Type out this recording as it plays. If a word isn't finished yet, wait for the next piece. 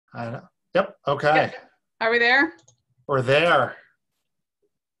Yep. Okay. Okay. Are we there? We're there.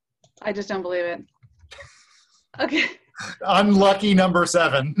 I just don't believe it. Okay. Unlucky number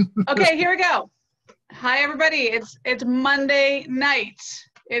 7. Okay, here we go. Hi, everybody. It's Monday night.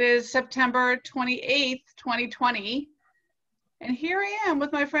 It is September 28th, 2020. And here I am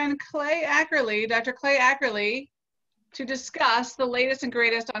with my friend Clay Ackerly, Dr. Clay Ackerly, to discuss the latest and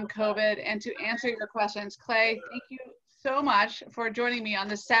greatest on COVID and to answer your questions. Clay, thank you so much for joining me on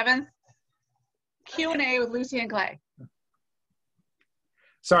the 7th Q&A with Lucy and Clay.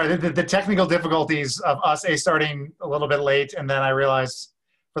 Sorry, the technical difficulties of us starting a little bit late, and then I realized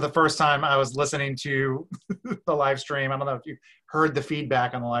for the first time I was listening to the live stream. I don't know if you heard the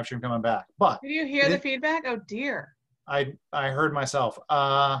feedback on the live stream coming back, but did you hear the feedback? Oh dear. I heard myself.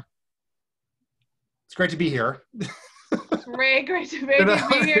 It's great to be here. Great to be here. Good to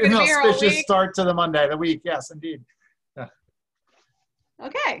be here all week. Start to the week. Yes, indeed. Yeah.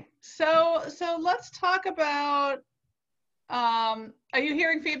 Okay, so let's talk about. Are you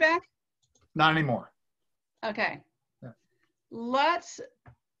hearing feedback? Not anymore. Okay. Yeah. Let's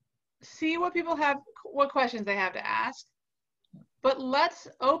see what people have, what questions they have to ask. But let's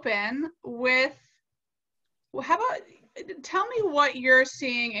open with, how about, tell me what you're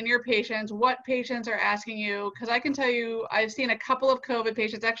seeing in your patients, what patients are asking you, because I can tell you I've seen a couple of COVID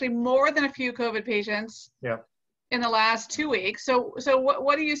patients, actually more than a few COVID patients in the last 2 weeks. So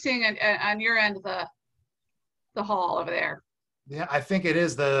what are you seeing on your end of the hall over there? Yeah, I think it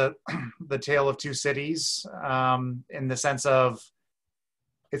is the tale of two cities, in the sense of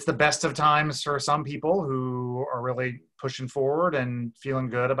it's the best of times for some people who are really pushing forward and feeling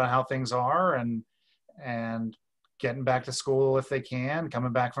good about how things are and getting back to school if they can,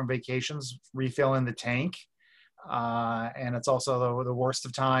 coming back from vacations, refilling the tank. And it's also the worst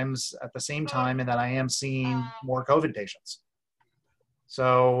of times at the same time in that I am seeing more COVID patients.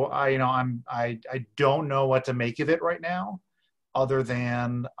 So I don't know what to make of it right now, other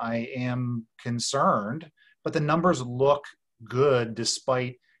than I am concerned, but the numbers look good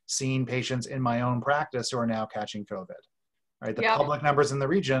despite seeing patients in my own practice who are now catching COVID, right? The public numbers in the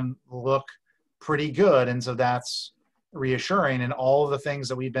region look pretty good. And so that's reassuring, and all of the things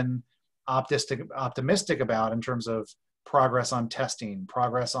that we've been optimistic about in terms of progress on testing,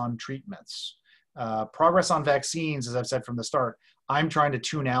 progress on treatments, progress on vaccines, as I've said from the start, I'm trying to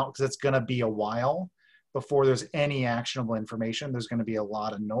tune out because it's going to be a while before there's any actionable information. There's going to be a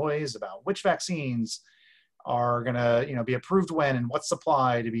lot of noise about which vaccines are going to be approved when and what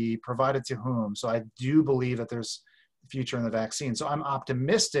supply to be provided to whom. So I do believe that there's a future in the vaccine. So I'm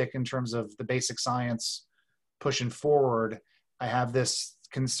optimistic in terms of the basic science pushing forward. I have this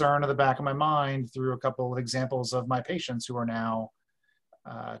concern in the back of my mind through a couple of examples of my patients who are now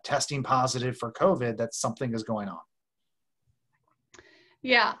testing positive for COVID, that something is going on.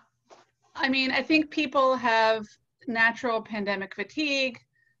 Yeah. I mean, I think people have natural pandemic fatigue.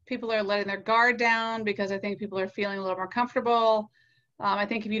 People are letting their guard down because I think people are feeling a little more comfortable. I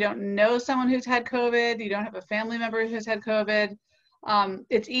think if you don't know someone who's had COVID, you don't have a family member who's had COVID,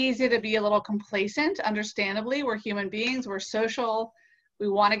 it's easy to be a little complacent, understandably. We're human beings, we're social. We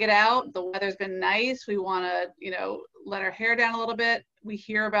want to get out. The weather's been nice. We want to, let our hair down a little bit. We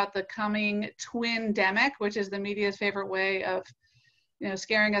hear about the coming twin-demic, which is the media's favorite way of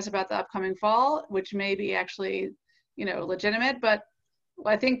scaring us about the upcoming fall, which may be actually, legitimate. But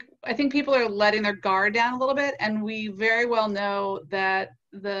I think people are letting their guard down a little bit, and we very well know that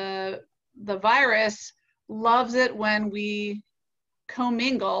the virus loves it when we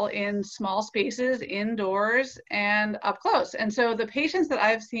commingle in small spaces, indoors and up close. And so the patients that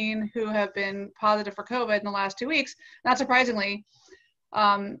I've seen who have been positive for COVID in the last 2 weeks, not surprisingly,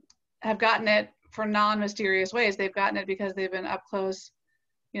 have gotten it for non-mysterious ways. They've gotten it because they've been up close,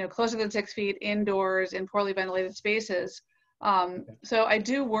 closer than 6 feet, indoors in poorly ventilated spaces. So I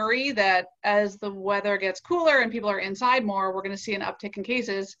do worry that as the weather gets cooler and people are inside more, we're going to see an uptick in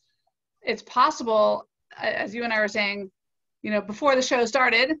cases. It's possible, as you and I were saying, before the show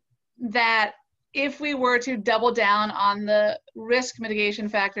started, that if we were to double down on the risk mitigation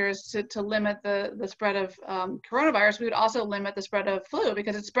factors to limit the spread of coronavirus, we would also limit the spread of flu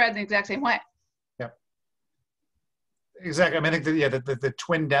because it spread in the exact same way. Yeah, exactly. I mean, I think the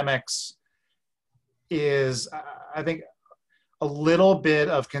twin-demics is, I think, a little bit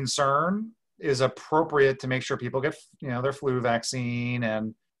of concern is appropriate to make sure people get, their flu vaccine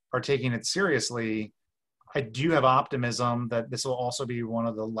and are taking it seriously. I do have optimism that this will also be one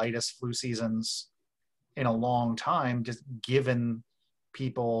of the lightest flu seasons in a long time, just given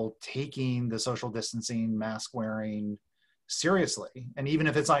people taking the social distancing, mask wearing seriously. And even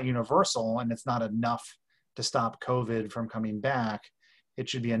if it's not universal and it's not enough to stop COVID from coming back, it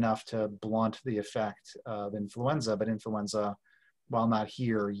should be enough to blunt the effect of influenza. But influenza, while not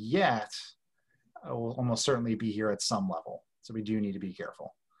here yet, will almost certainly be here at some level. So we do need to be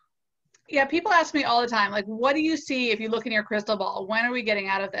careful. Yeah, people ask me all the time, like, what do you see if you look in your crystal ball? When are we getting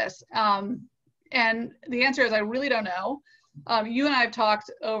out of this? And the answer is I really don't know. You and I have talked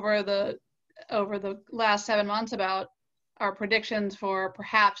over the last 7 months about our predictions for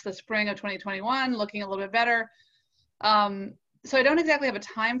perhaps the spring of 2021 looking a little bit better. So I don't exactly have a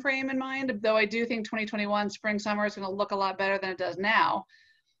time frame in mind, though I do think 2021 spring summer is going to look a lot better than it does now.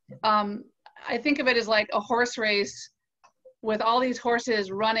 I think of it as like a horse race with all these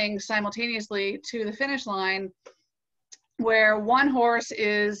horses running simultaneously to the finish line, where one horse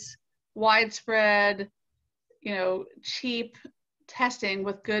is widespread, cheap testing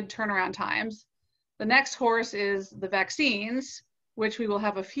with good turnaround times. The next horse is the vaccines, which we will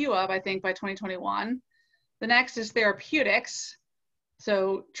have a few of, I think, by 2021. The next is therapeutics,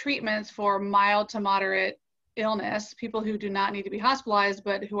 so treatments for mild to moderate illness, people who do not need to be hospitalized,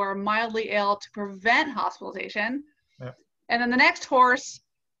 but who are mildly ill to prevent hospitalization. Yep. And then the next horse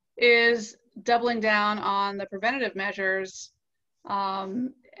is doubling down on the preventative measures.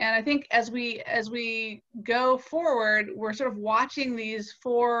 And I think as we go forward, we're sort of watching these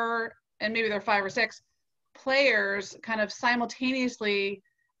 4, and maybe there are 5 or 6 players kind of simultaneously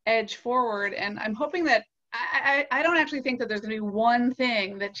edge forward. And I'm hoping that I don't actually think that there's going to be one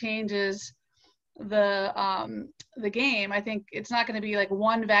thing that changes the game. I think it's not going to be like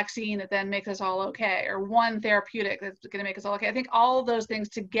one vaccine that then makes us all okay, or one therapeutic that's going to make us all okay. I think all of those things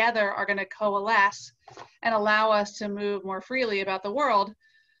together are going to coalesce and allow us to move more freely about the world.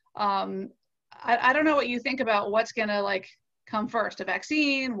 I don't know what you think about what's going to like come first, a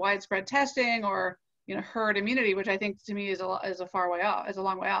vaccine, widespread testing, or herd immunity, which I think to me is a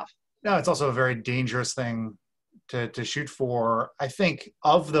long way off. No, it's also a very dangerous thing to shoot for. I think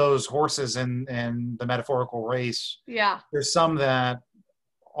of those horses in the metaphorical race, yeah, there's some that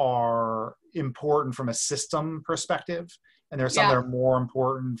are important from a system perspective, and there's some that are more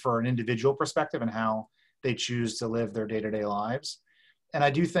important for an individual perspective and how they choose to live their day-to-day lives. And I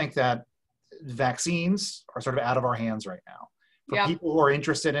do think that vaccines are sort of out of our hands right now. For people who are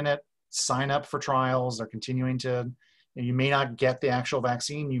interested in it, sign up for trials. They're continuing to, you may not get the actual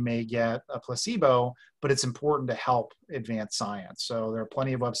vaccine, you may get a placebo, but it's important to help advance science. So there are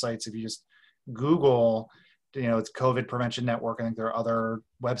plenty of websites. If you just Google, it's COVID Prevention Network, I think there are other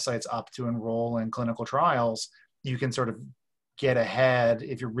websites up to enroll in clinical trials. You can sort of get ahead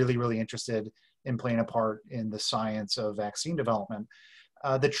if you're really, really interested in playing a part in the science of vaccine development.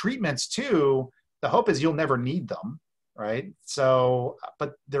 The treatments too, the hope is you'll never need them, right? So,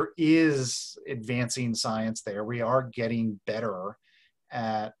 but there is advancing science there. We are getting better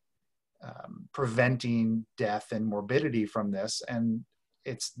at preventing death and morbidity from this. And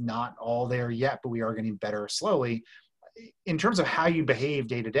it's not all there yet, but we are getting better slowly. In terms of how you behave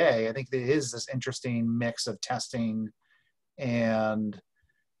day to day, I think there is this interesting mix of testing and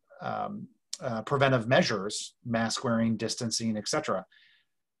preventive measures, mask wearing, distancing, etc.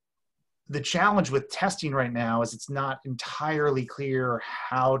 The challenge with testing right now is it's not entirely clear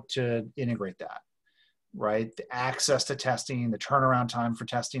how to integrate that, right? The access to testing, the turnaround time for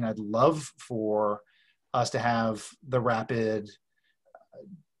testing. I'd love for us to have the rapid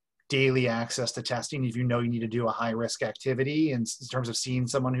daily access to testing. If you know you need to do a high risk activity in terms of seeing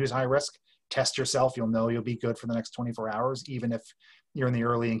someone who's high risk, test yourself. You'll know you'll be good for the next 24 hours, even if you're in the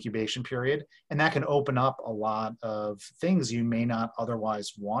early incubation period. And that can open up a lot of things you may not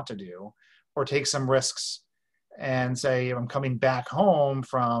otherwise want to do, or take some risks and say, I'm coming back home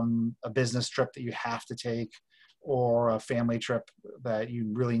from a business trip that you have to take, or a family trip that you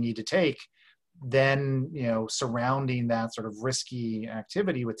really need to take. Then, surrounding that sort of risky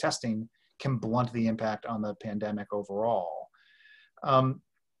activity with testing can blunt the impact on the pandemic overall.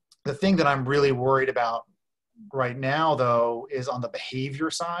 The thing that I'm really worried about right now, though, is on the behavior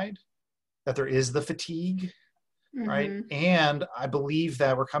side, that there is the fatigue, right? And I believe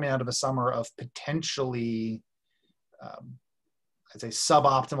that we're coming out of a summer of potentially, I'd say,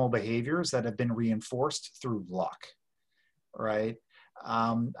 suboptimal behaviors that have been reinforced through luck, right?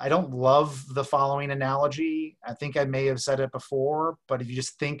 I don't love the following analogy. I think I may have said it before, but if you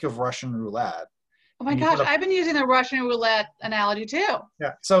just think of Russian roulette. Oh my gosh, I've been using the Russian roulette analogy too.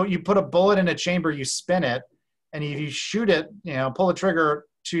 Yeah, so you put a bullet in a chamber, you spin it, and if you shoot it, pull the trigger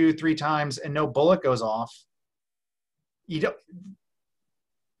 2-3 times and no bullet goes off,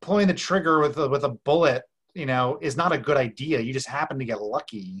 pulling the trigger with a bullet, is not a good idea. You just happen to get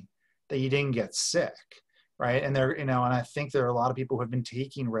lucky that you didn't get sick, right? And and I think there are a lot of people who have been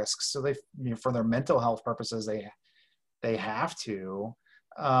taking risks. So they, for their mental health purposes, they have to.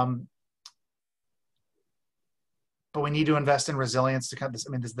 But we need to invest in resilience to kind of this.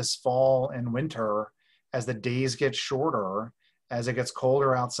 I mean, this fall and winter, as the days get shorter, as it gets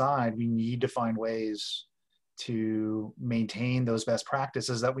colder outside, we need to find ways to maintain those best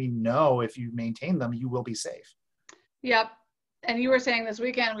practices that we know if you maintain them, you will be safe. Yep. And you were saying this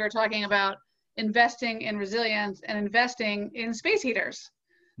weekend, we were talking about investing in resilience and investing in space heaters.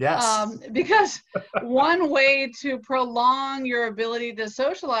 Yes. Because one way to prolong your ability to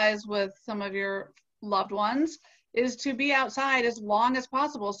socialize with some of your loved ones is to be outside as long as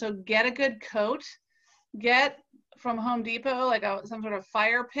possible. So get a good coat, get from Home Depot, like some sort of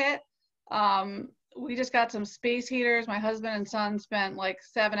fire pit. We just got some space heaters. My husband and son spent like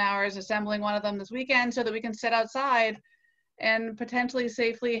 7 hours assembling one of them this weekend so that we can sit outside and potentially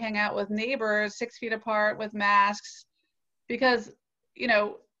safely hang out with neighbors 6 feet apart with masks, because, you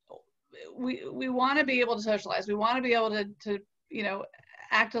know, we want to be able to socialize. We want to be able to, you know,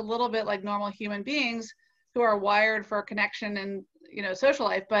 act a little bit like normal human beings who are wired for connection and, you know, social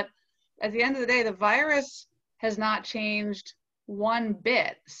life. But at the end of the day, the virus has not changed one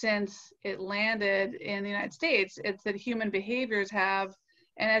bit since it landed in the United States. It's that human behaviors have,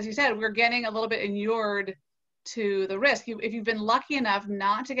 and as you said, we're getting a little bit inured to the risk. If you've been lucky enough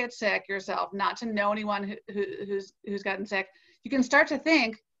not to get sick yourself, not to know anyone who's gotten sick, you can start to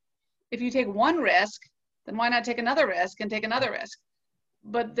think, if you take one risk, then why not take another risk and take another risk?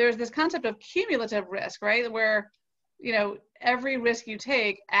 But there's this concept of cumulative risk, right? Where, you know, every risk you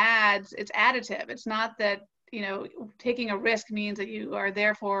take it's additive. It's not that, you know, taking a risk means that you are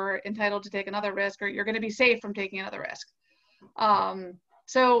therefore entitled to take another risk, or you're going to be safe from taking another risk.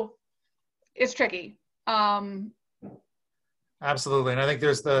 So it's tricky. Absolutely. And I think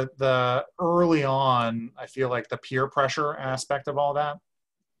there's the early on, I feel like the peer pressure aspect of all that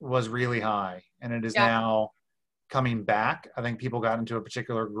was really high, and it is now coming back. I think people got into a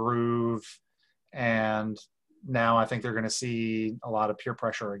particular groove, and now I think they're going to see a lot of peer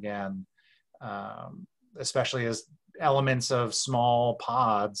pressure again, especially as elements of small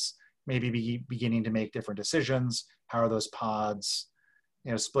pods maybe beginning to make different decisions. How are those pods,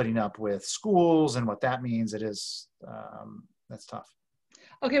 you know, splitting up with schools and what that means? It is, that's tough.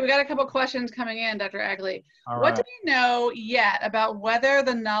 Okay, we got a couple questions coming in, Dr. Ackerly. All What right. do we know yet about whether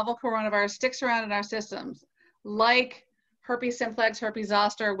the novel coronavirus sticks around in our systems, like herpes simplex, herpes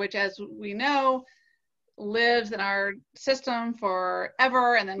zoster, which, as we know, lives in our system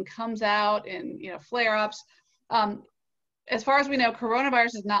forever and then comes out in, you know, flare-ups? As far as we know,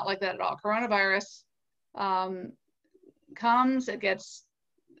 coronavirus is not like that at all. Coronavirus comes, it gets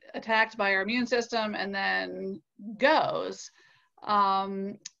attacked by our immune system, and then goes.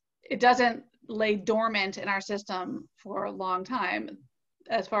 It doesn't lay dormant in our system for a long time,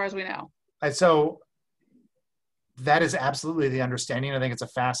 as far as we know. And so that is absolutely the understanding. I think it's a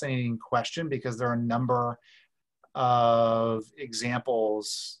fascinating question because there are a number of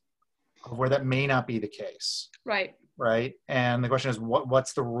examples of where that may not be the case. Right. Right. And the question is,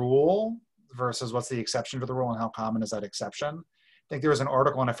 what's the rule versus what's the exception to the rule, and how common is that exception? I think there was an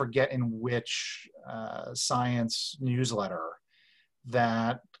article, and I forget in which science newsletter,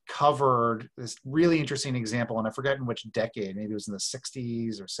 that covered this really interesting example, and I forget in which decade, maybe it was in the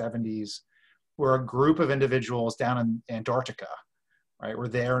 60s or 70s, where a group of individuals down in Antarctica, right, were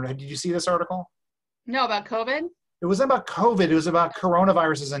there. Did you see this article? No, about COVID? It wasn't about COVID. It was about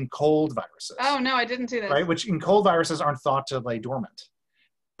coronaviruses and cold viruses. Oh, no, I didn't see this. Right, which in cold viruses aren't thought to lay dormant.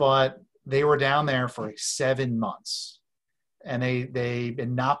 But they were down there for like 7 months, and they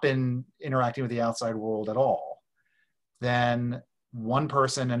had not been interacting with the outside world at all. Then one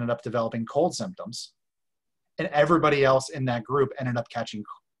person ended up developing cold symptoms, and everybody else in that group ended up catching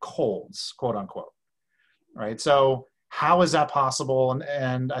colds, quote unquote. Right. So how is that possible?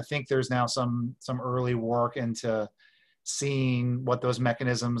 And I think there's now some early work into seeing what those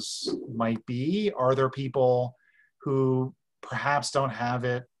mechanisms might be. Are there people who perhaps don't have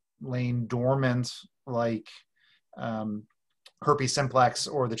it laying dormant, like herpes simplex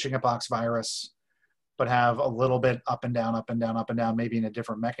or the chickenpox virus, but have a little bit up and down, up and down, up and down, maybe in a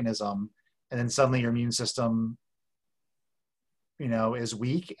different mechanism, and then suddenly your immune system, you know, is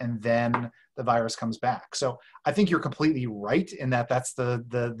weak, and then the virus comes back. So I think you're completely right in that that's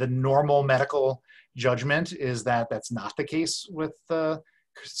the normal medical judgment, is that that's not the case with the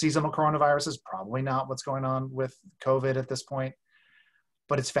seasonal coronaviruses, probably not what's going on with COVID at this point.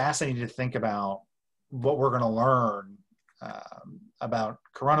 But it's fascinating to think about what we're going to learn about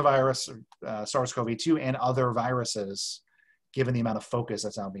coronavirus, SARS-CoV-2, and other viruses, given the amount of focus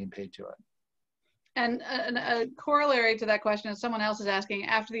that's now being paid to it. And a corollary to that question is someone else is asking,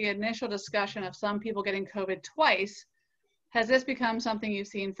 after the initial discussion of some people getting COVID twice, has this become something you've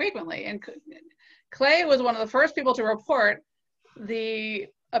seen frequently? And Clay was one of the first people to report a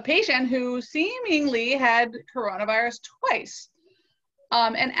patient who seemingly had coronavirus twice.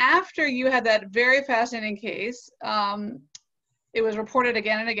 And after you had that very fascinating case, it was reported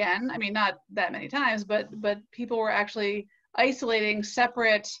again and again. I mean, not that many times, but people were actually isolating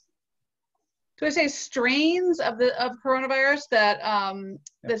separate, do I say, strains of coronavirus that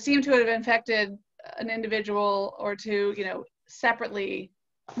that seem to have infected an individual or two, separately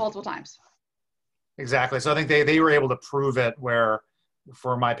multiple times. Exactly. So I think they were able to prove it where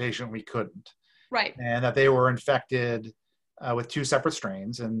for my patient we couldn't. Right. And that they were infected with two separate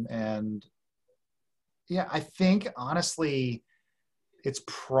strains. And yeah, I think honestly, it's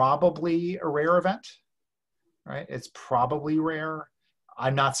probably a rare event, right? It's probably rare.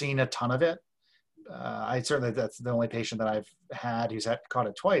 I'm not seeing a ton of it. That's the only patient that I've had who's caught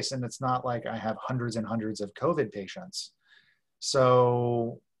it twice. And it's not like I have hundreds and hundreds of COVID patients.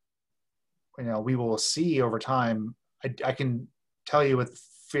 So, we will see over time. I can tell you with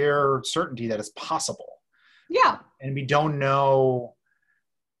fair certainty that it's possible. Yeah. And we don't know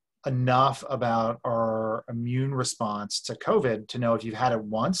enough about our immune response to COVID to know if you've had it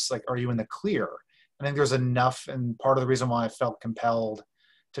once, like, are you in the clear? I think there's enough, and part of the reason why I felt compelled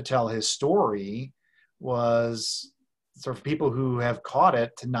to tell his story was sort of people who have caught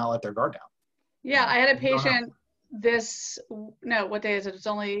it to not let their guard down. Yeah, I had a patient what day is it? It's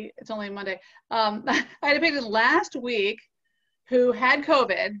only Monday. I had a patient last week who had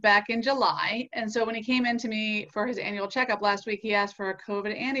COVID back in July. And so when he came in to me for his annual checkup last week, he asked for a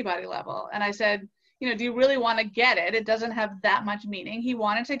COVID antibody level. And I said, do you really want to get it? It doesn't have that much meaning. He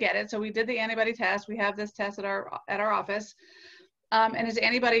wanted to get it. So we did the antibody test. We have this test at our office. And his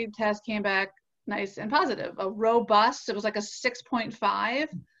antibody test came back nice and positive, a robust, it was like a 6.5,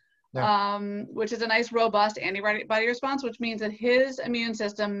 which is a nice robust antibody response, which means that his immune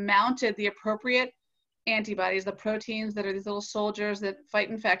system mounted the appropriate antibodies, the proteins that are these little soldiers that fight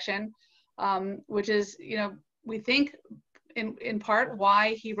infection, which is, we think in part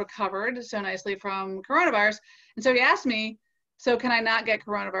why he recovered so nicely from coronavirus. And so he asked me, so can I not get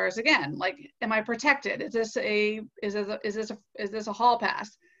coronavirus again? Like, am I protected? Is this a hall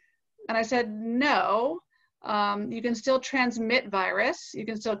pass? And I said, no, you can still transmit virus. You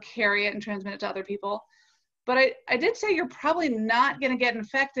can still carry it and transmit it to other people. But I did say you're probably not going to get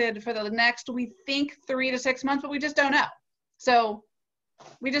infected for the next, we think, 3 to 6 months, but we just don't know. So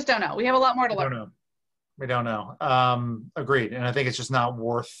we just don't know. We have a lot more to learn. We don't know. Agreed. And I think it's just not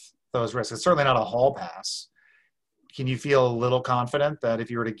worth those risks. It's certainly not a hall pass. Can you feel a little confident that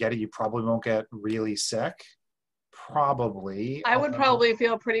if you were to get it, you probably won't get really sick? Probably. I would probably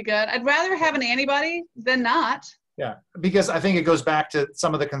feel pretty good. I'd rather have an antibody than not. Yeah, because I think it goes back to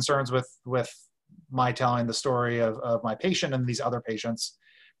some of the concerns with my telling the story of my patient and these other patients,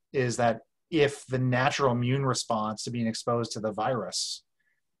 is that if the natural immune response to being exposed to the virus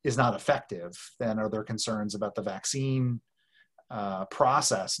is not effective, then are there concerns about the vaccine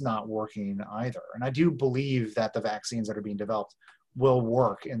process not working either? And I do believe that the vaccines that are being developed will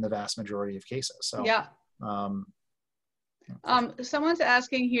work in the vast majority of cases. So yeah. Someone's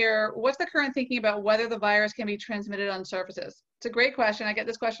asking here, what's the current thinking about whether the virus can be transmitted on surfaces? It's a great question. I get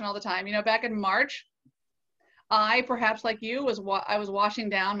this question all the time. Back in March, I, perhaps like you, I was washing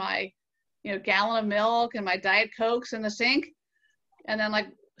down my, gallon of milk and my Diet Cokes in the sink, and then like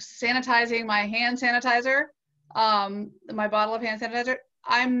sanitizing my hand sanitizer, my bottle of hand sanitizer.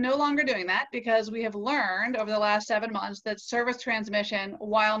 I'm no longer doing that because we have learned over the last 7 months that surface transmission,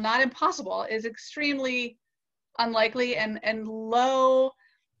 while not impossible, is extremely unlikely and low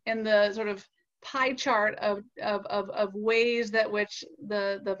in the sort of pie chart of ways that which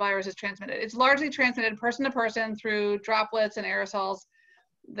the virus is transmitted. It's largely transmitted person to person through droplets and aerosols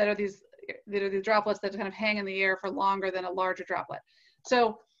that are these droplets that kind of hang in the air for longer than a larger droplet.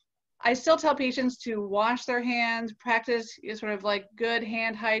 So I still tell patients to wash their hands, practice sort of like good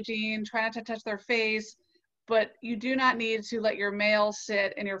hand hygiene, try not to touch their face, but you do not need to let your mail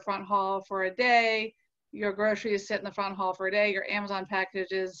sit in your front hall for a day, your groceries sit in the front hall for a day, your Amazon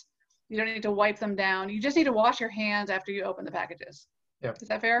packages, you don't need to wipe them down. You just need to wash your hands after you open the packages. Yep. Is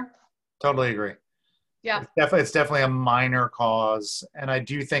that fair? Totally agree. Yeah. It's definitely a minor cause. And I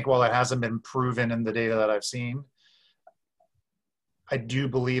do think while it hasn't been proven in the data that I've seen, I do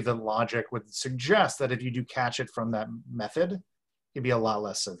believe that logic would suggest that if you do catch it from that method, it'd be a lot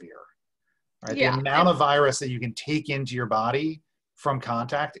less severe. Right? Yeah. The amount of virus that you can take into your body from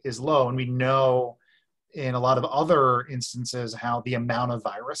contact is low. And we know in a lot of other instances how the amount of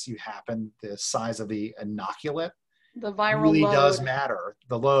virus you happen, the size of the inoculate, the viral really load does matter.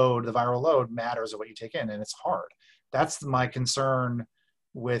 The viral load matters of what you take in, and it's hard. That's my concern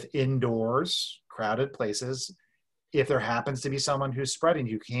with indoors, crowded places. If there happens to be someone who's spreading,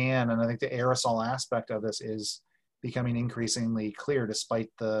 you can. And I think the aerosol aspect of this is becoming increasingly clear, despite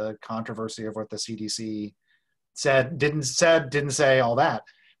the controversy of what the CDC didn't say, all that.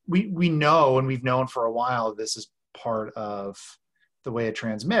 We know, and we've known for a while, this is part of the way it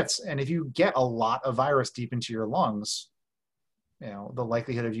transmits. And if you get a lot of virus deep into your lungs, the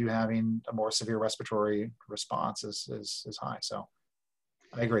likelihood of you having a more severe respiratory response is high. So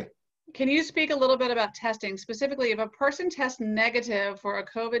I agree. Can you speak a little bit about testing? Specifically, if a person tests negative for a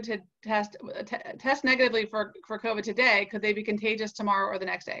COVID test negatively for COVID today, could they be contagious tomorrow or the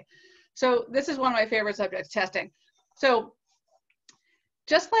next day? So this is one of my favorite subjects, testing. So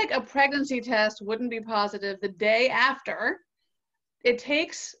just like a pregnancy test wouldn't be positive the day after, it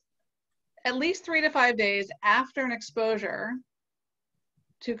takes at least 3 to 5 days after an exposure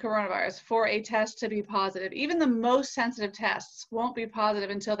to coronavirus for a test to be positive. Even the most sensitive tests won't be positive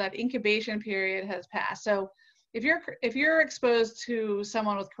until that incubation period has passed. So if you're exposed to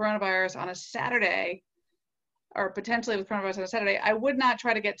someone with coronavirus on a Saturday, or potentially with coronavirus on a Saturday, I would not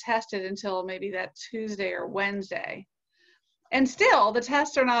try to get tested until maybe that Tuesday or Wednesday. And still, the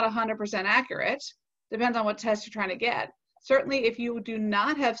tests are not 100% accurate. Depends on what test you're trying to get. Certainly, if you do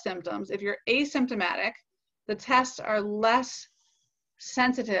not have symptoms, if you're asymptomatic, the tests are less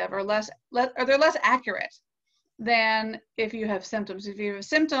sensitive or they're less accurate than if you have symptoms. If you have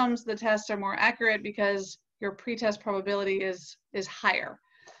symptoms, the tests are more accurate because your pretest probability is higher.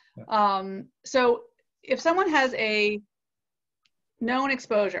 So if someone has a known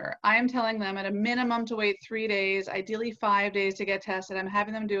exposure, I am telling them at a minimum to wait 3 days, ideally 5 days to get tested. I'm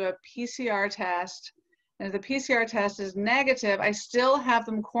having them do a PCR test. And if the PCR test is negative, I still have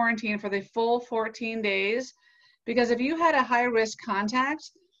them quarantine for the full 14 days. Because if you had a high-risk contact,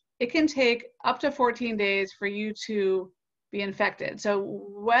 it can take up to 14 days for you to be infected. So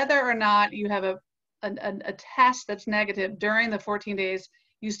whether or not you have a test that's negative during the 14 days,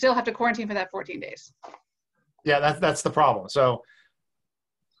 you still have to quarantine for that 14 days. Yeah, that's the problem. So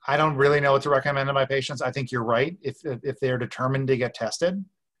I don't really know what to recommend to my patients. I think you're right. If they're determined to get tested,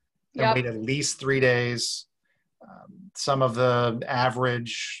 then wait at least 3 days. Some of the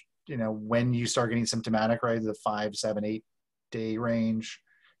average, when you start getting symptomatic, right, the 5, 7, 8 day range.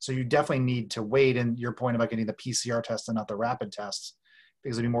 So you definitely need to wait. And your point about getting the PCR test and not the rapid tests,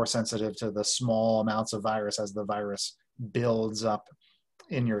 because it'll be more sensitive to the small amounts of virus as the virus builds up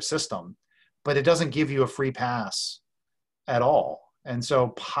in your system. But it doesn't give you a free pass at all. And so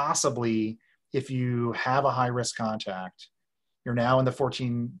possibly if you have a high risk contact, you're now in the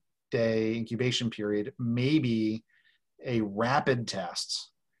 14-day incubation period, maybe a rapid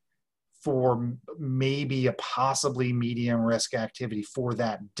test for maybe a possibly medium risk activity for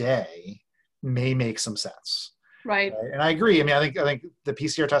that day may make some sense. Right. And I agree. I mean, I think the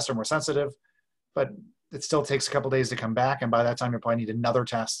PCR tests are more sensitive, but it still takes a couple of days to come back. And by that time, you probably need another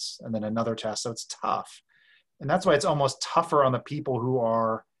test and then another test. So it's tough. And that's why it's almost tougher on the people who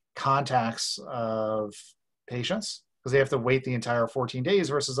are contacts of patients, because they have to wait the entire 14 days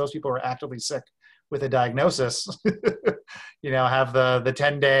versus those people who are actively sick with a diagnosis, have the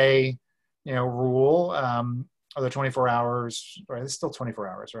 10-day, rule, or the 24 hours, right? It's still 24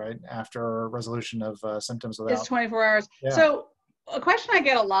 hours, right? After resolution of symptoms without. It's 24 hours. Yeah. So a question I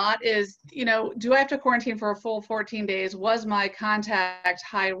get a lot is, do I have to quarantine for a full 14 days? Was my contact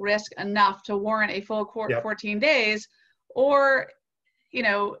high risk enough to warrant a full 14 days? Or,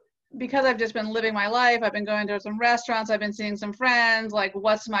 because I've just been living my life, I've been going to some restaurants, I've been seeing some friends, like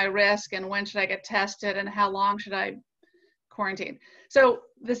what's my risk and when should I get tested and how long should I quarantine? So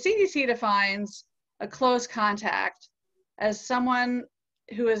the CDC defines a close contact as someone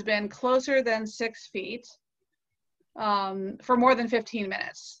who has been closer than 6 feet for more than 15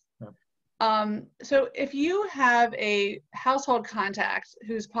 minutes. Yeah. So if you have a household contact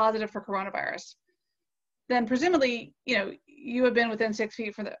who's positive for coronavirus, then presumably, you have been within 6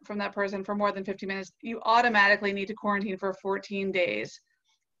 feet from that person for more than 50 minutes. You automatically need to quarantine for 14 days,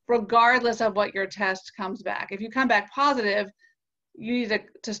 regardless of what your test comes back. If you come back positive, you need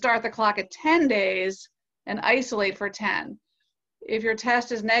to start the clock at 10 days and isolate for 10. If your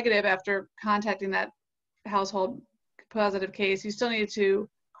test is negative after contacting that household positive case, you still need to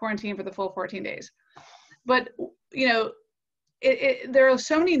quarantine for the full 14 days. But, there are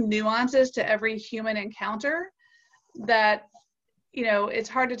so many nuances to every human encounter that, it's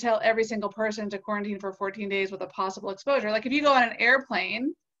hard to tell every single person to quarantine for 14 days with a possible exposure. Like if you go on an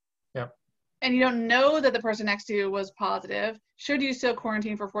airplane and you don't know that the person next to you was positive, should you still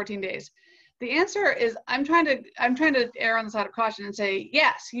quarantine for 14 days? The answer is I'm trying to err on the side of caution and say,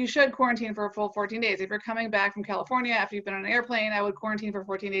 yes, you should quarantine for a full 14 days. If you're coming back from California after you've been on an airplane, I would quarantine for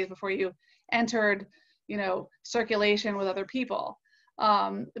 14 days before you entered, circulation with other people.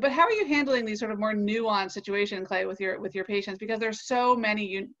 But how are you handling these sort of more nuanced situations, Clay, with your patients? Because there's so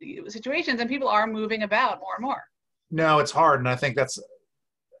many situations and people are moving about more and more. No, it's hard. And I think that's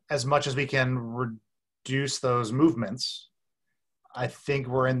as much as we can reduce those movements. I think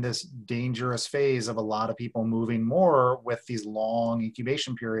we're in this dangerous phase of a lot of people moving more with these long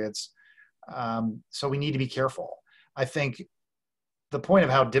incubation periods. So we need to be careful. I think the point of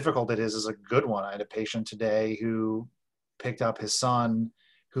how difficult it is a good one. I had a patient today who picked up his son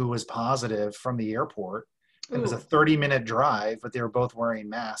who was positive from the airport. It was a 30-minute drive, but they were both wearing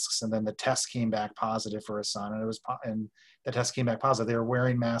masks. And then the test came back positive for his son, and the test came back positive. They were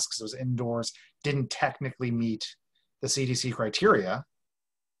wearing masks. It was indoors. Didn't technically meet the CDC criteria,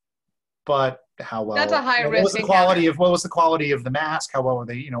 but how well? That's a high risk. What was the quality of the mask? How well were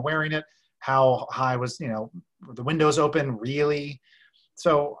they, wearing it? How high was, were the windows open? Really?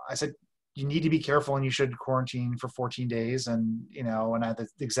 So I said, you need to be careful, and you should quarantine for 14 days. And and I had the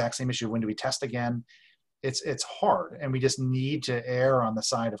exact same issue. When do we test again? It's hard, and we just need to err on the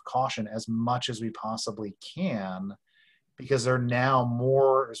side of caution as much as we possibly can, because there's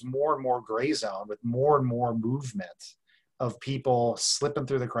more and more gray zone with more and more movement of people slipping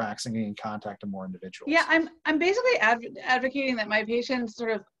through the cracks and getting in contact with more individuals. Yeah, I'm basically advocating that my patients sort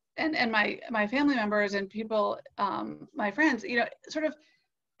of and my family members and people, my friends, sort of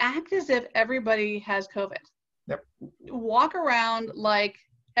act as if everybody has COVID. Yep. Walk around like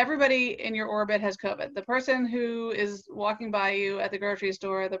everybody in your orbit has COVID. The person who is walking by you at the grocery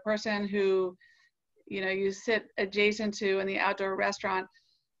store, the person who, you sit adjacent to in the outdoor restaurant,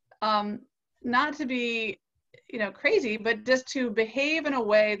 not to be, crazy, but just to behave in a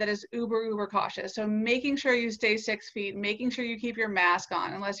way that is uber cautious. So making sure you stay 6 feet, making sure you keep your mask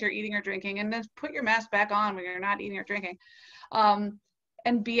on unless you're eating or drinking, and then put your mask back on when you're not eating or drinking,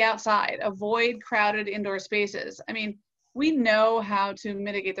 and be outside, avoid crowded indoor spaces. I mean, we know how to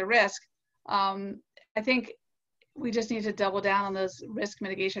mitigate the risk. I think we just need to double down on those risk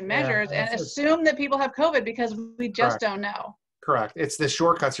mitigation measures and assume that people have COVID, because we just don't know. Correct. It's the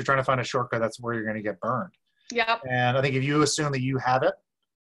shortcuts. You're trying to find a shortcut. That's where you're going to get burned. Yep. And I think if you assume that you have it,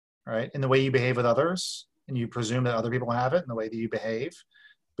 right, in the way you behave with others, and you presume that other people have it in the way that you behave,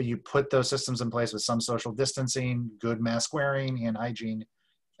 but you put those systems in place with some social distancing, good mask wearing, hand hygiene,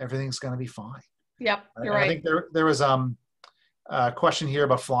 everything's going to be fine. Yep, you're right. I think there was a question here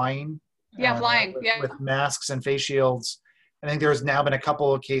about flying. Yeah, flying. With masks and face shields. I think there's now been a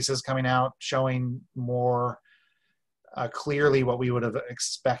couple of cases coming out showing more clearly what we would have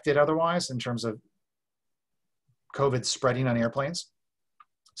expected otherwise in terms of COVID spreading on airplanes.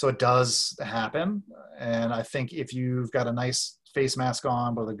 So it does happen. And I think if you've got a nice face mask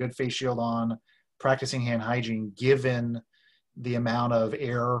on, with a good face shield on, practicing hand hygiene, given the amount of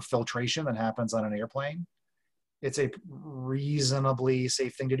air filtration that happens on an airplane, it's a reasonably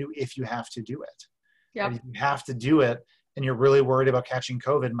safe thing to do if you have to do it. Yep. If you have to do it and you're really worried about catching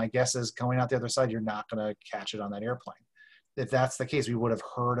COVID, my guess is going out the other side, you're not going to catch it on that airplane. If that's the case, we would have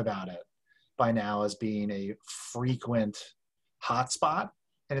heard about it by now as being a frequent hotspot.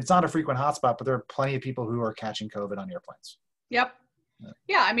 And it's not a frequent hotspot, but there are plenty of people who are catching COVID on airplanes. Yep.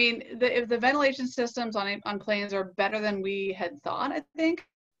 Yeah, I mean, if the ventilation systems on planes are better than we had thought, I think.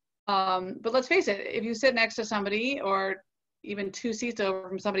 But let's face it, if you sit next to somebody or even 2 seats over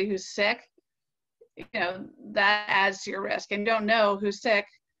from somebody who's sick, that adds to your risk, and you don't know who's sick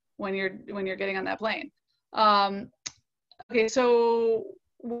when you're getting on that plane. Okay, so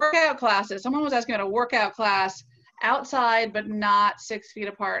workout classes. Someone was asking about a workout class outside, but not 6 feet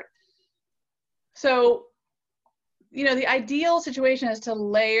apart. So, the ideal situation is to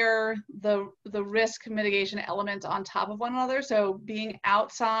layer the risk mitigation elements on top of one another. So being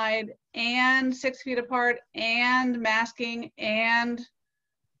outside and 6 feet apart and masking and,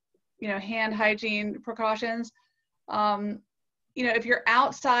 hand hygiene precautions. If you're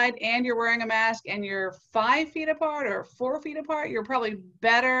outside and you're wearing a mask and you're 5 feet apart or 4 feet apart, you're probably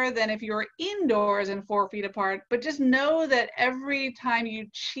better than if you're indoors and 4 feet apart. But just know that every time you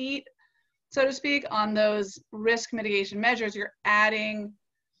cheat, so to speak, on those risk mitigation measures, you're adding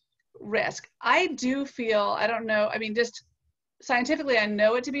risk. I do feel, I don't know, I mean, just scientifically, I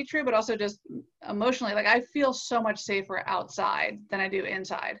know it to be true, but also just emotionally, like I feel so much safer outside than I do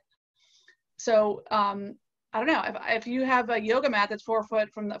inside. So, I don't know, if you have a yoga mat that's 4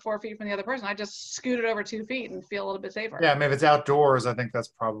 feet from the other person, I just scoot it over 2 feet and feel a little bit safer. Yeah, I mean, if it's outdoors, I think that's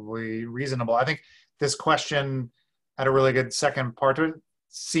probably reasonable. I think this question had a really good second part to it.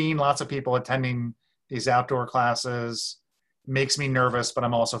 seeing lots of people attending these outdoor classes makes me nervous, but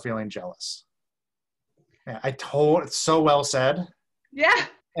I'm also feeling jealous. Yeah, it's so well said. Yeah.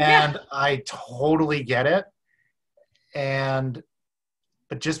 And Yeah. I totally get it.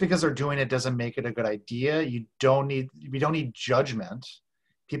 But just because they're doing it doesn't make it a good idea. We don't need judgment.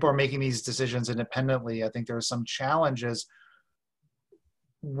 People are making these decisions independently. I think there are some challenges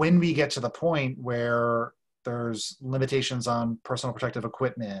when we get to the point where there's limitations on personal protective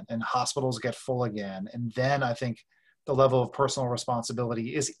equipment and hospitals get full again. And then I think the level of personal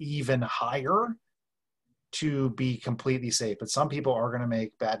responsibility is even higher to be completely safe. But some people are going to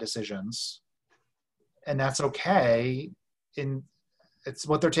make bad decisions, and that's okay. It's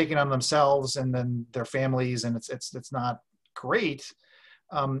what they're taking on themselves and then their families, and it's not great.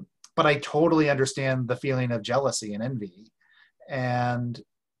 But I totally understand the feeling of jealousy and envy. And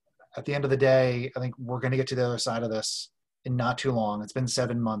at the end of the day, I think we're going to get to the other side of this in not too long. It's been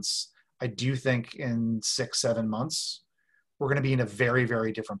 7 months. I do think in 6-7 months, we're going to be in a very,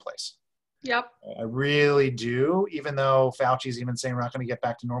 very different place. Yep. I really do, even though Fauci's even saying we're not going to get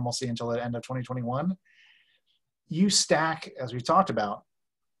back to normalcy until the end of 2021. You stack, as we've talked about,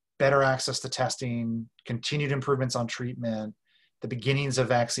 better access to testing, continued improvements on treatment, the beginnings of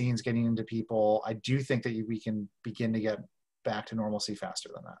vaccines getting into people. I do think that we can begin to get back to normalcy faster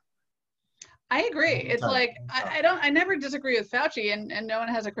than that. I agree. It's like, I never disagree with Fauci, and no one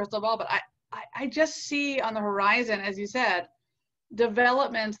has a crystal ball, but I just see on the horizon, as you said,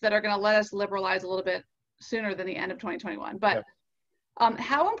 developments that are going to let us liberalize a little bit sooner than the end of 2021. But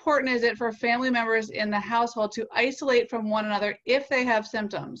how important is it for family members in the household to isolate from one another if they have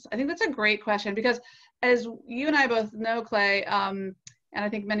symptoms? I think that's a great question, because as you and I both know, Clay, and I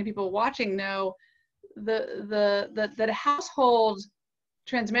think many people watching know, the household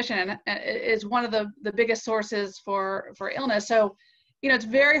transmission is one of the biggest sources for illness. So, it's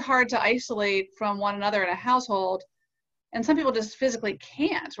very hard to isolate from one another in a household. And some people just physically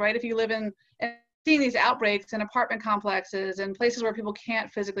can't, right? If you live in, and seeing these outbreaks in apartment complexes and places where people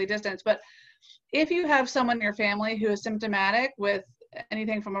can't physically distance. But if you have someone in your family who is symptomatic with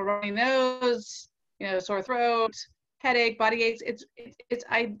anything from a runny nose, sore throat, headache, body aches,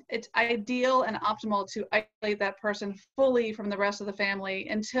 it's ideal and optimal to isolate that person fully from the rest of the family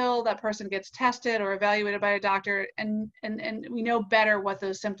until that person gets tested or evaluated by a doctor, and we know better what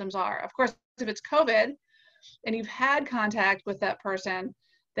those symptoms are. Of course, if it's COVID and you've had contact with that person,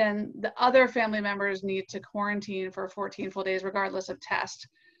 then the other family members need to quarantine for 14 full days, regardless of test.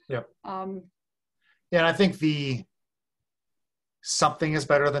 Yep. And I think something is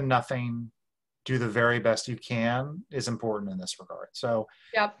better than nothing. Do the very best you can is important in this regard. So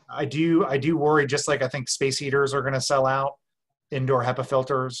yep. I do worry, just like I think space heaters are going to sell out, indoor HEPA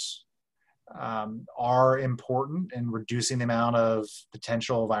filters are important in reducing the amount of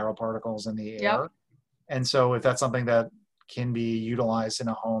potential viral particles in the air. Yep. And so if that's something that can be utilized in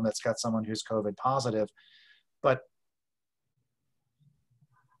a home that's got someone who's COVID positive, but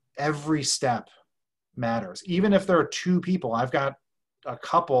every step matters. Even if there are 2 people, I've got a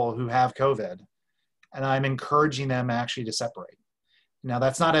couple who have COVID, and I'm encouraging them actually to separate. Now,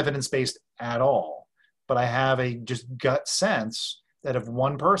 that's not evidence-based at all, but I have a just gut sense that if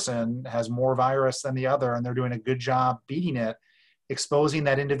one person has more virus than the other and they're doing a good job beating it, exposing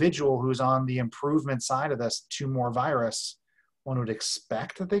that individual who's on the improvement side of this to more virus, one would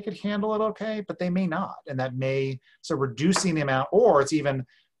expect that they could handle it okay, but they may not. And so reducing the amount, or it's even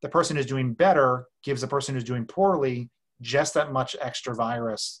the person who's doing better gives the person who's doing poorly just that much extra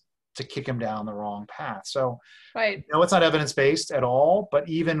virus to kick them down the wrong path. So right. It's not evidence-based at all, but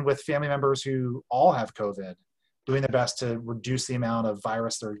even with family members who all have COVID, doing their best to reduce the amount of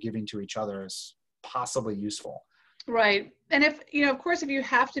virus they're giving to each other is possibly useful. Right. And if, of course, if you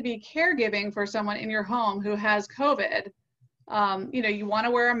have to be caregiving for someone in your home who has COVID, you want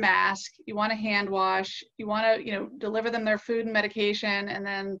to wear a mask, you want to hand wash, you want to, deliver them their food and medication, and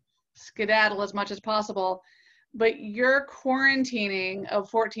then skedaddle as much as possible. But your quarantining of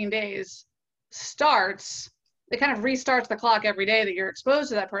 14 days it kind of restarts the clock every day that you're exposed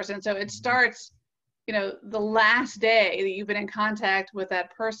to that person. So it starts, the last day that you've been in contact with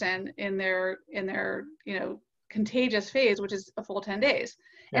that person in their contagious phase, which is a full 10 days.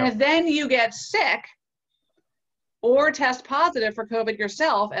 Yeah. And if then you get sick or test positive for COVID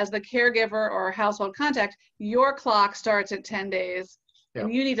yourself as the caregiver or household contact, your clock starts at 10 days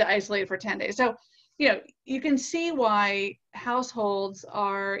and you need to isolate for 10 days. So, you can see why households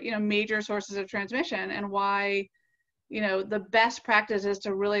are, major sources of transmission, and why, the best practice is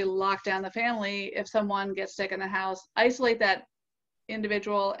to really lock down the family. If someone gets sick in the house, isolate that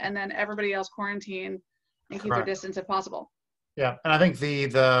individual, and then everybody else quarantine and keep their distance if possible. Yeah, and I think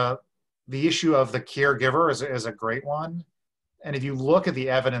the issue of the caregiver is a great one. And if you look at the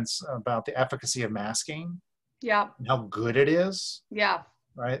evidence about the efficacy of masking Yeah. and how good it is, Yeah.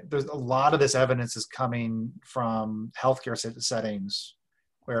 right? There's a lot of this evidence is coming from healthcare settings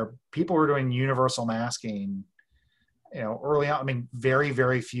where people were doing universal masking, early on. I mean, very,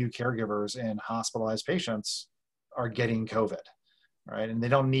 very few caregivers in hospitalized patients are getting COVID, right? And they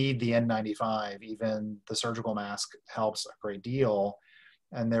don't need the N95. Even the surgical mask helps a great deal.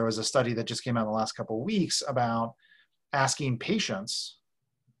 And there was a study that just came out in the last couple of weeks about asking patients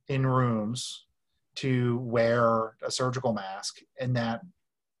in rooms to wear a surgical mask, and that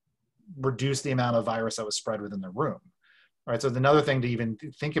reduced the amount of virus that was spread within the room. Right. So another thing to even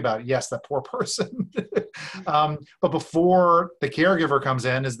think about, yes, that poor person. But before the caregiver comes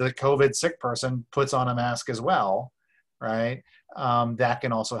in, is the COVID sick person puts on a mask as well, right? That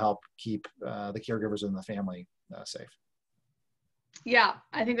can also help keep the caregivers in the family safe. Yeah,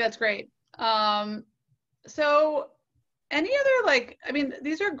 I think that's great. So any other,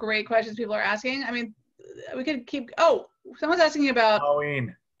 these are great questions people are asking. I mean, we could keep, someone's asking about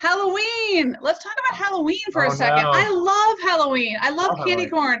Halloween. Let's talk about Halloween for a second. No. I love Halloween. I love candy Halloween.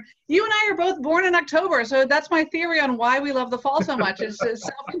 corn. You and I are both born in October, so that's my theory on why we love the fall so much. It's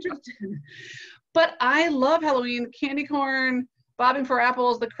self-interested. But I love Halloween, candy corn, bobbing for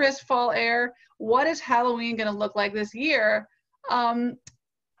apples, the crisp fall air. What is Halloween going to look like this year? I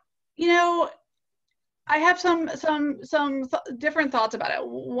have some different thoughts about it.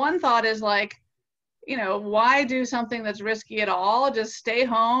 One thought is like, why do something that's risky at all? Just stay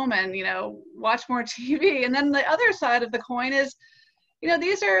home and, watch more TV. And then the other side of the coin is,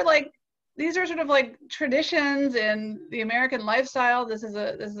 these are sort of like traditions in the American lifestyle. This is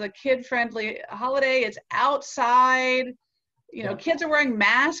a kid-friendly holiday. It's outside. Kids are wearing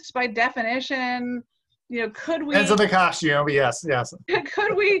masks by definition. Could we? Depends on the costume. Yes.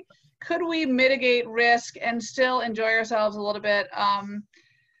 Could we mitigate risk and still enjoy ourselves a little bit?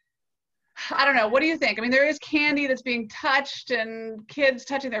 I don't know. What do you think? I mean, there is candy that's being touched and kids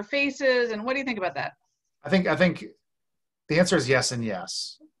touching their faces. And what do you think about that? I think the answer is yes and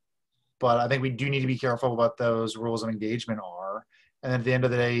yes. But I think we do need to be careful what those rules of engagement are. And at the end of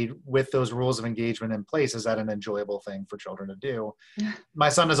the day, with those rules of engagement in place, is that an enjoyable thing for children to do? My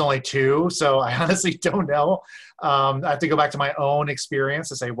son is only 2, so I honestly don't know. I have to go back to my own experience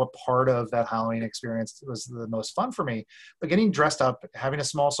to say what part of that Halloween experience was the most fun for me. But getting dressed up, having a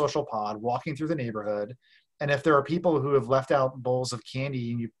small social pod, walking through the neighborhood, and if there are people who have left out bowls of candy,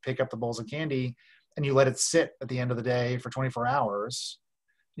 and you pick up the bowls of candy and you let it sit at the end of the day for 24 hours,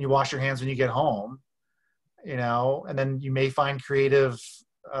 and you wash your hands when you get home, and then you may find creative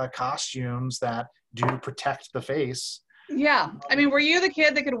costumes that do protect the face. Yeah. I mean, were you the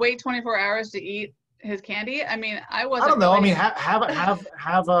kid that could wait 24 hours to eat his candy? I mean, I wasn't. I don't know. Really... I mean,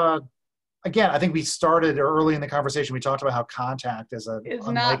 have a, again, I think we started early in the conversation. We talked about how contact is it's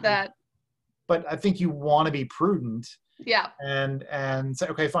not that. But I think you want to be prudent. Yeah. And say,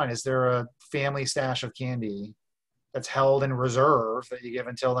 okay, fine. Is there a family stash of candy that's held in reserve that you give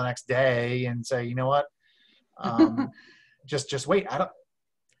until the next day and say, you know what? Just wait. I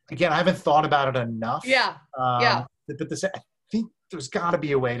haven't thought about it enough. Yeah. But I think there's got to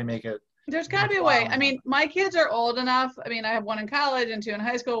be a way to make it. There's got to be a way. I mean, my kids are old enough. I mean, I have one in college and 2 in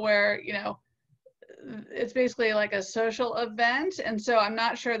high school where, it's basically like a social event. And so I'm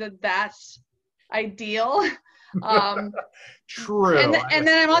not sure that that's ideal. True. And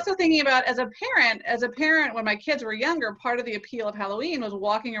then I'm also thinking about as a parent, when my kids were younger, part of the appeal of Halloween was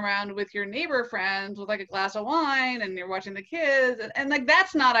walking around with your neighbor friends with like a glass of wine and you're watching the kids and like,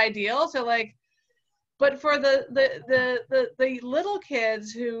 that's not ideal. So like, but for the little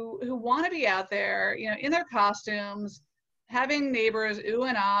kids who want to be out there, in their costumes, having neighbors ooh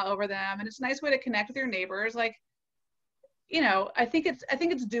and ah over them. And it's a nice way to connect with your neighbors. Like, I think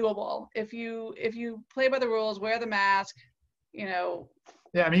it's doable if you play by the rules, wear the mask,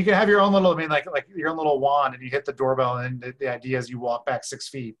 Yeah, I mean, you can have your own little, like your own little wand, and you hit the doorbell, and the idea is you walk back 6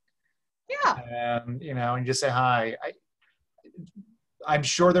 feet. Yeah. And and you just say hi. I'm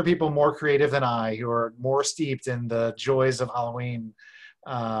sure there are people more creative than I who are more steeped in the joys of Halloween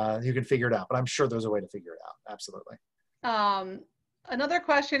who can figure it out. But I'm sure there's a way to figure it out. Absolutely. Another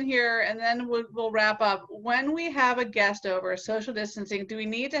question here, and then we'll wrap up. When we have a guest over, social distancing, do we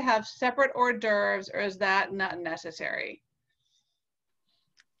need to have separate hors d'oeuvres, or is that not necessary?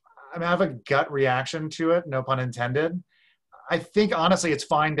 I mean, I have a gut reaction to it, no pun intended. I think, honestly, it's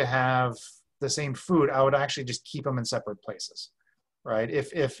fine to have the same food. I would actually just keep them in separate places, right? If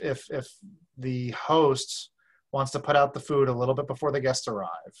the host wants to put out the food a little bit before the guests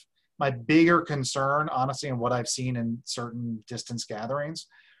arrive, My bigger concern, honestly, and what I've seen in certain distance gatherings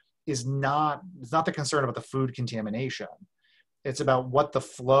is not the concern about the food contamination. It's about what the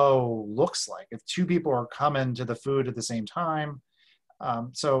flow looks like. If two people are coming to the food at the same time,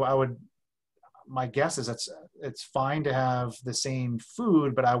 my guess is it's fine to have the same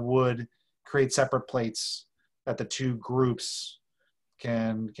food, but I would create separate plates that the two groups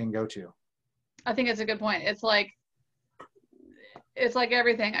can go to. I think it's a good point. It's like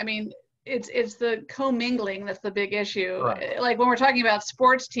everything. I mean, it's the commingling that's the big issue. Right. Like when we're talking about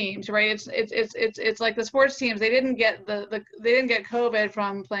sports teams, right? It's like the sports teams, they didn't get they didn't get COVID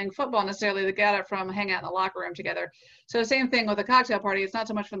from playing football necessarily. They got it from hanging out in the locker room together. So same thing with a cocktail party. It's not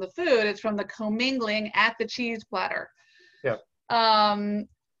so much from the food, it's from the commingling at the cheese platter. Yeah.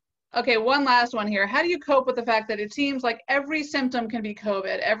 Okay, one last one here. How do you cope with the fact that it seems like every symptom can be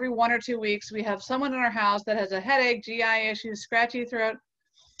COVID? Every 1 or 2 weeks, we have someone in our house that has a headache, GI issues, scratchy throat.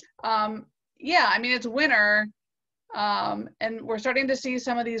 Yeah, I mean, it's winter, and we're starting to see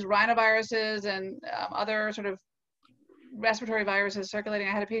some of these rhinoviruses and other sort of respiratory viruses circulating.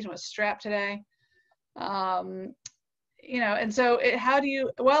 I had a patient with strep today. And so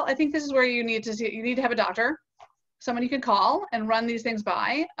well, I think this is where you need to have a doctor, someone you can call and run these things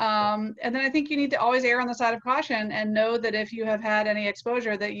by. And then I think you need to always err on the side of caution and know that if you have had any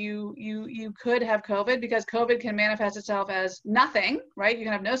exposure that you could have COVID, because COVID can manifest itself as nothing, right? You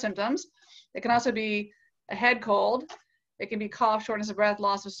can have no symptoms. It can also be a head cold. It can be cough, shortness of breath,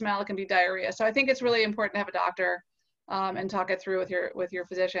 loss of smell. It can be diarrhea. So I think it's really important to have a doctor and talk it through with your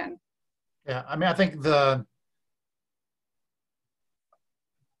physician. Yeah, I mean, I think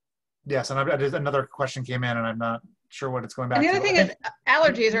yes, and another question came in, and I'm not sure what it's going back to. And the other thing is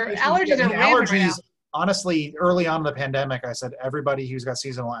allergies are rampant right now. Honestly, early on in the pandemic, I said, everybody who's got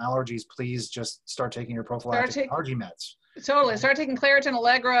seasonal allergies, please just start taking your prophylactic allergy meds. Totally. Start taking Claritin,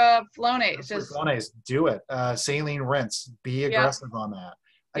 Allegra, Flonase. Flonase, do it. Saline rinse, be aggressive on that.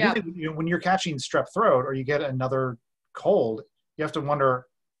 I think when you're catching strep throat or you get another cold, you have to wonder,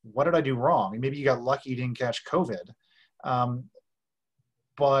 what did I do wrong? Maybe you got lucky you didn't catch COVID.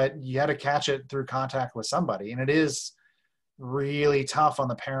 But you had to catch it through contact with somebody. And it is really tough on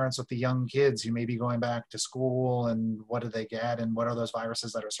the parents with the young kids who may be going back to school, and what did they get, and what are those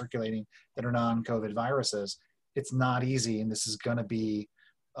viruses that are circulating that are non-COVID viruses. It's not easy, and this is going to be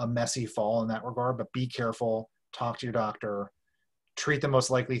a messy fall in that regard, but be careful, talk to your doctor, treat the most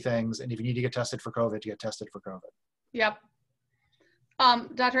likely things, and if you need to get tested for COVID, get tested for COVID. Yep.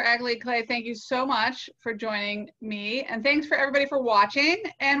 Dr. Ackerly, Clay, thank you so much for joining me, and thanks for everybody for watching,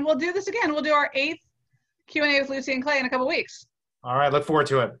 and we'll do this again. We'll do our 8th Q&A with Lucy and Clay in a couple weeks. All right, look forward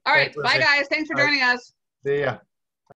to it. All right, bye guys. Thanks for joining us. See ya.